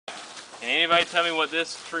Can anybody tell me what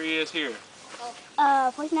this tree is here?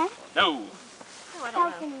 Poison ivy? No. Oh, I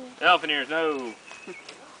don't know. Elephant ears, no.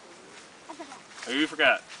 Oh, you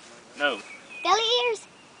forgot. No. Belly ears?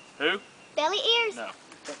 Who? Belly ears? No.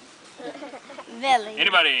 Belly.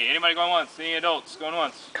 Anybody going once? Any adults going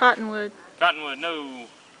once? Cottonwood. Cottonwood, no.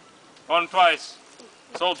 Going twice.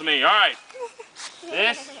 Sold to me. All right.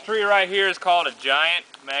 This tree right here is called a giant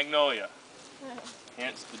magnolia.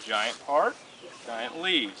 Hence the giant part, giant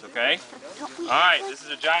leaves, okay? All right, this is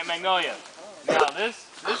a giant magnolia. Now this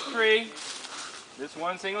tree, this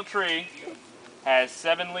one single tree, has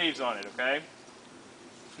 7 leaves on it, okay?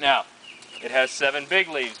 Now, it has 7 big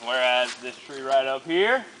leaves, whereas this tree right up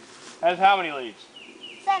here has how many leaves?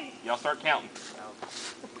 7. Y'all start counting.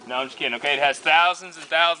 No, I'm just kidding, okay? It has thousands and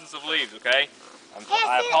thousands of leaves, okay?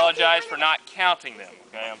 I apologize for not counting them,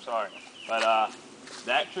 okay? I'm sorry. But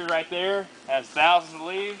that tree right there has thousands of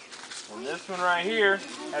leaves, and this one right here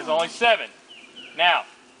has only 7. Now,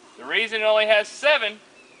 the reason it only has 7 is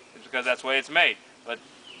because that's the way it's made. But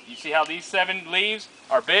you see how these 7 leaves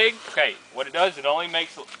are big? Okay, what it does, it only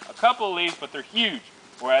makes a couple of leaves, but they're huge.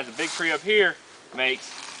 Whereas a big tree up here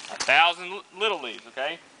makes 1,000 little leaves,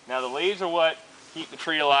 okay? Now the leaves are what keep the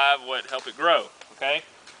tree alive, what help it grow, okay?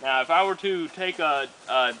 Now if I were to take a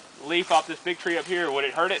leaf off this big tree up here, would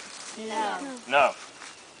it hurt it? No. No.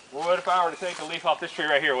 Well, what if I were to take a leaf off this tree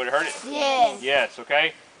right here, would it hurt it? Yes. Yes,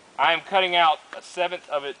 okay? I'm cutting out a 1/7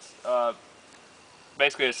 of its,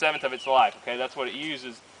 basically a 1/7 of its life, okay? That's what it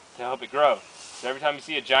uses to help it grow. So every time you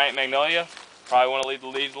see a giant magnolia, probably want to leave the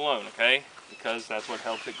leaves alone, okay? Because that's what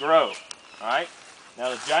helps it grow, all right? Now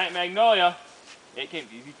the giant magnolia, you can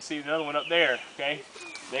see another one up there, okay?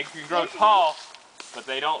 They can grow tall, but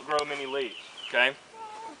they don't grow many leaves, okay?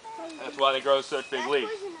 That's why they grow such big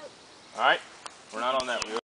leaves, all right? We're not on that.